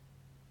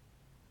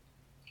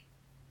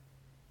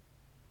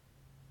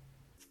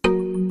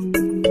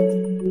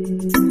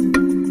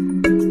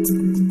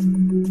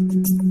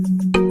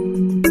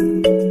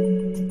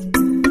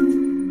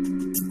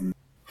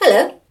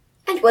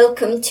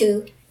welcome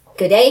to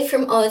Good Day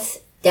from Oz,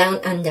 Down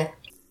Under.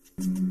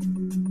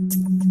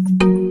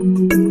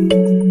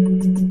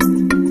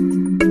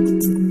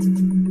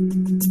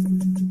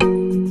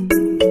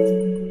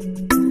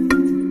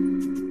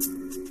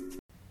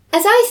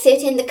 As I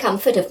sit in the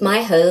comfort of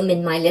my home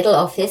in my little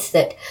office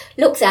that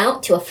looks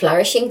out to a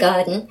flourishing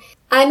garden,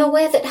 I'm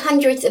aware that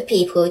hundreds of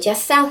people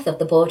just south of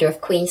the border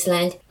of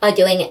Queensland are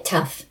doing it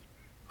tough.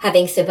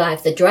 Having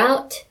survived the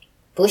drought,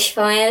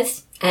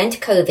 bushfires, and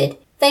COVID,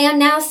 they are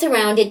now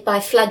surrounded by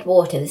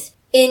floodwaters,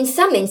 in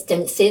some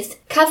instances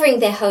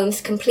covering their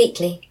homes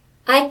completely.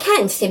 I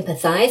can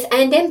sympathise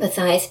and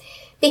empathise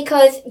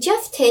because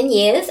just 10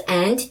 years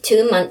and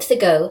 2 months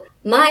ago,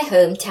 my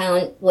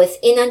hometown was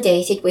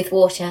inundated with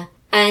water,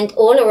 and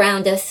all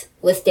around us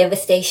was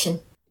devastation.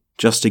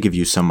 Just to give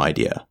you some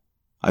idea,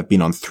 I've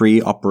been on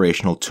 3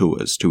 operational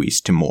tours to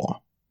East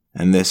Timor,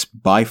 and this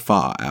by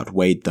far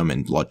outweighed them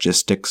in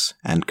logistics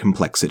and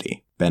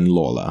complexity. Ben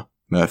Lawler,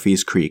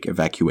 Murphy's Creek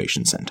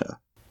Evacuation Center.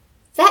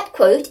 That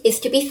quote is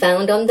to be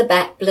found on the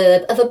back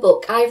blurb of a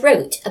book I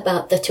wrote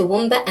about the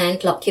Toowoomba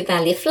and Lockyer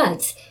Valley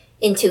floods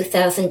in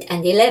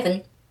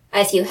 2011.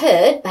 As you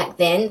heard, back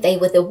then they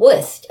were the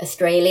worst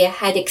Australia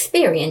had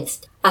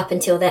experienced up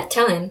until that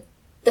time.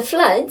 The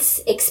floods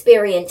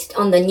experienced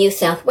on the New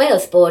South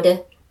Wales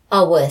border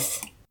are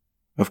worse.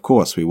 Of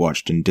course, we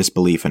watched in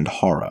disbelief and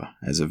horror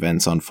as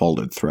events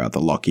unfolded throughout the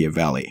Lockyer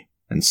Valley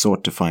and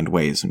sought to find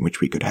ways in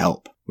which we could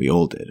help. We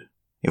all did.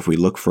 If we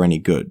look for any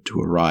good to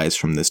arise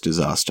from this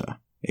disaster,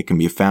 it can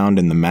be found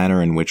in the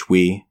manner in which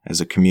we,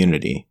 as a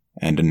community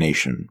and a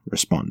nation,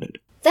 responded.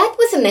 That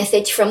was a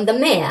message from the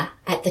Mayor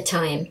at the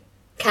time,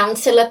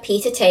 Councillor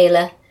Peter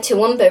Taylor,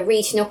 Toowoomba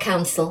Regional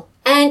Council.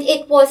 And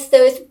it was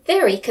those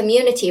very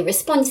community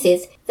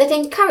responses that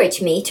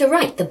encouraged me to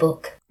write the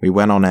book. We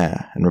went on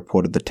air and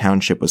reported the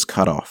township was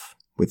cut off,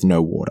 with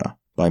no water.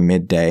 By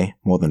midday,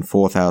 more than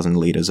 4,000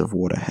 litres of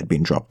water had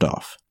been dropped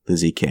off.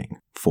 Lizzie King,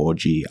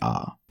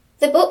 4GR.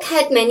 The book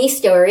had many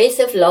stories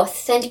of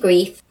loss and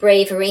grief,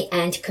 bravery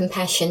and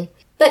compassion.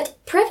 But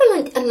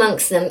prevalent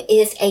amongst them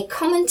is a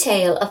common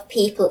tale of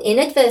people in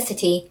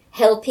adversity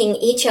helping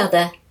each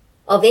other,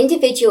 of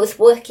individuals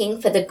working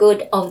for the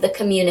good of the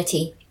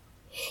community.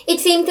 It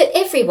seemed that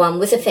everyone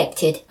was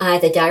affected,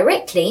 either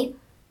directly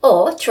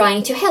or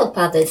trying to help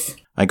others.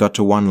 I got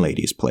to one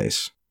lady's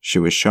place. She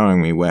was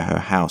showing me where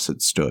her house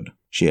had stood.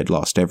 She had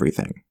lost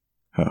everything.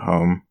 Her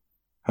home,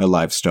 her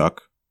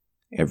livestock,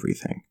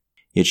 everything.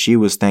 Yet she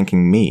was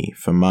thanking me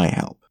for my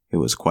help. It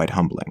was quite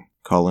humbling.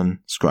 Colin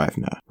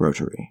Scrivener,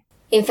 Rotary.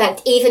 In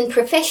fact, even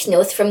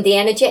professionals from the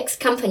Energex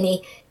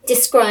company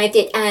described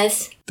it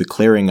as... The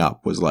clearing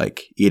up was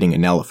like eating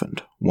an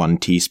elephant, 1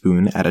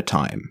 teaspoon at a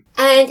time.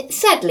 And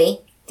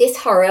sadly, this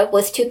horror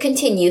was to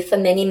continue for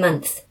many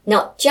months.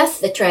 Not just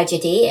the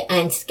tragedy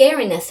and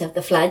scariness of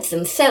the floods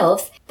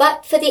themselves,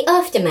 but for the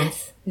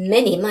aftermath,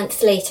 many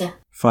months later.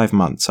 5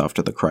 months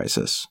after the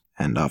crisis,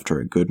 and after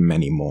a good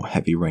many more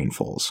heavy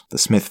rainfalls, the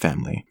Smith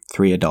family,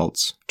 3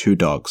 adults, 2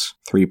 dogs,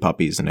 3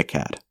 puppies and a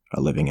cat,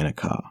 are living in a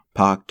car,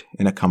 parked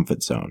in a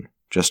comfort zone,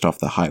 just off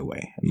the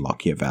highway in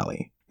Lockyer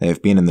Valley. They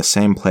have been in the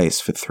same place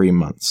for 3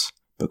 months,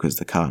 because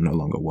the car no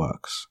longer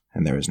works,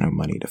 and there is no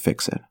money to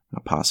fix it, a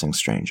passing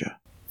stranger.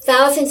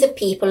 Thousands of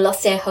people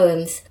lost their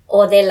homes,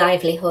 or their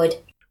livelihood.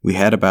 We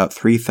had about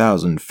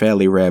 3,000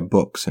 fairly rare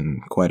books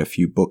and quite a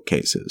few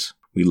bookcases.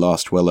 We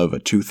lost well over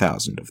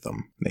 2,000 of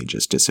them. They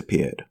just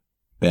disappeared.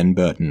 Ben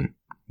Burton,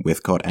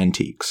 Withcott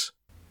Antiques.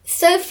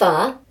 So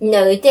far,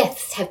 no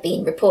deaths have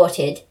been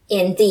reported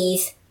in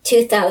these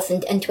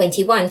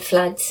 2021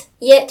 floods.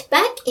 Yet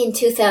back in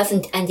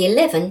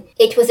 2011,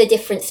 it was a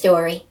different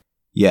story.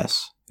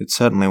 Yes, it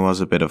certainly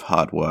was a bit of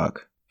hard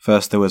work.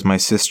 First there was my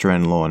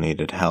sister-in-law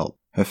needed help.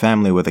 Her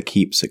family were the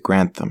Keeps at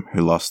Grantham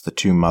who lost the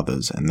 2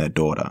 mothers and their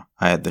daughter.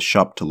 I had the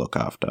shop to look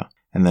after.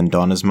 And then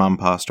Donna's mum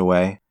passed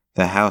away.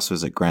 Their house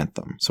was at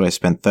Grantham, so I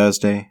spent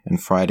Thursday and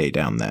Friday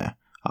down there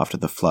after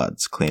the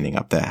floods cleaning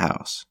up their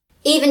house.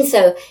 Even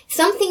so,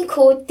 something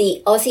called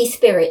the Aussie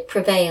spirit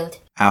prevailed.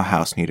 Our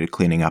house needed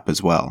cleaning up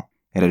as well.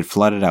 It had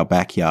flooded our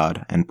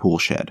backyard and pool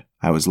shed.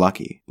 I was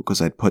lucky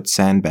because I'd put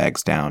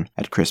sandbags down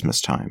at Christmas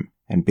time,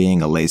 and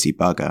being a lazy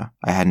bugger,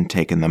 I hadn't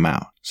taken them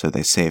out, so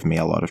they saved me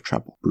a lot of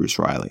trouble. Bruce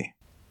Riley.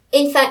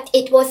 In fact,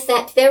 it was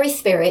that very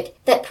spirit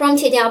that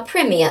prompted our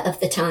premier of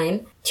the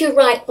time to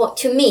write what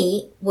to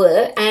me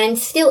were, and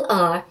still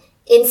are,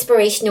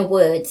 inspirational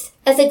words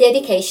as a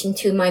dedication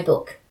to my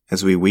book.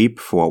 As we weep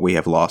for what we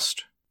have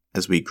lost,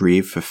 as we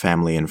grieve for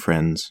family and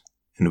friends,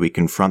 and we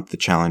confront the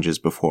challenges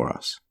before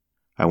us,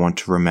 I want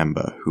to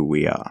remember who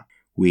we are.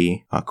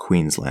 We are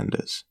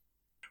Queenslanders.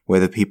 We're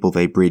the people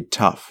they breed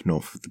tough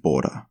north of the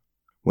border.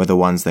 We're the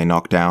ones they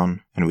knock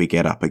down and we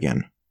get up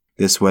again.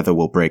 This weather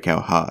will break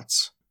our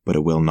hearts, but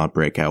it will not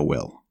break our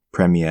will.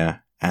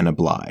 Premier Anna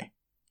Bligh,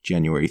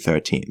 January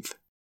 13th.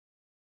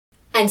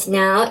 And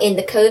now, in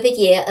the COVID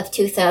year of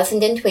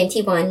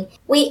 2021,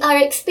 we are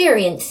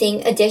experiencing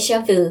a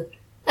déjà vu,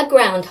 a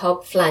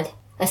groundhog flood,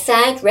 a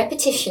sad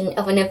repetition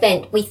of an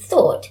event we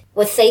thought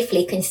was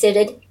safely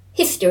considered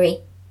history.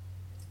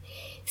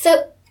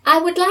 So, I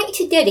would like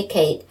to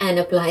dedicate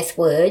Anna Blyth's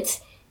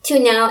words to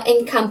now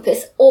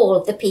encompass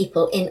all the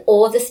people in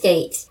all the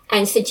states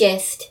and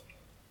suggest,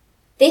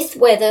 this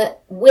weather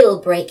will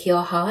break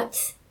your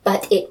hearts,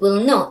 but it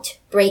will not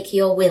break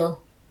your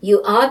will.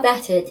 You are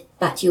battered,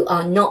 but you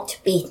are not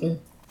beaten.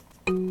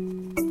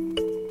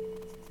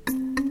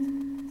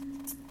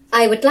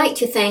 I would like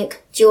to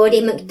thank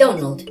Geordie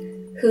MacDonald,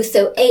 who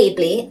so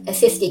ably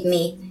assisted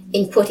me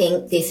in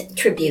putting this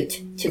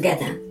tribute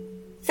together.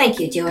 Thank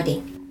you,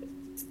 Geordie.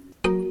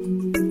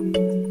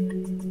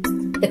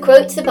 The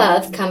quotes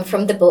above come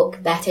from the book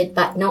Battered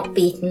But Not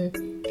Beaten,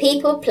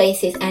 People,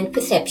 Places and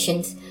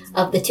Perceptions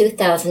of the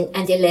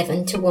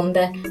 2011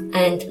 Toowoomba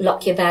and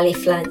Lockyer Valley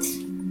floods.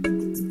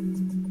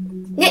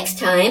 Next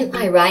time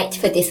I write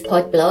for this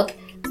podblog,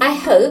 I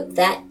hope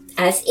that,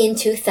 as in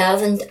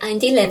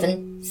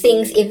 2011,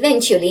 things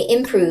eventually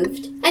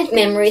improved and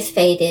memories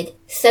faded,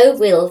 so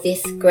will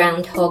this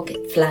groundhog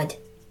flood.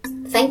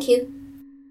 Thank you.